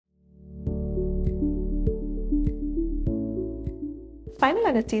Spinal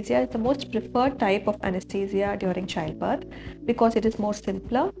anesthesia is the most preferred type of anesthesia during childbirth because it is more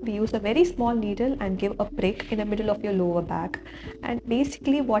simpler. We use a very small needle and give a prick in the middle of your lower back. And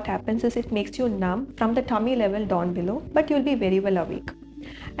basically what happens is it makes you numb from the tummy level down below, but you'll be very well awake.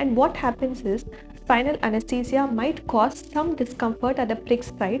 And what happens is spinal anesthesia might cause some discomfort at the prick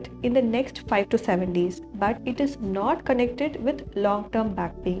site in the next 5 to 7 days, but it is not connected with long-term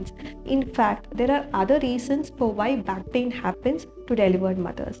back pains. In fact, there are other reasons for why back pain happens to delivered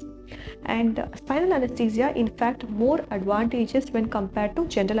mothers. And spinal anesthesia, in fact, more advantages when compared to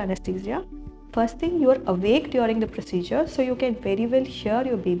general anesthesia. First thing, you are awake during the procedure, so you can very well hear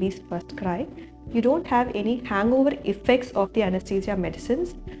your baby's first cry. You don't have any hangover effects of the anesthesia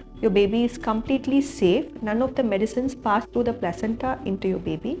medicines. Your baby is completely safe. None of the medicines pass through the placenta into your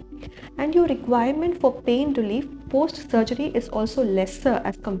baby. And your requirement for pain relief post-surgery is also lesser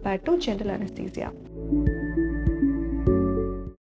as compared to general anesthesia.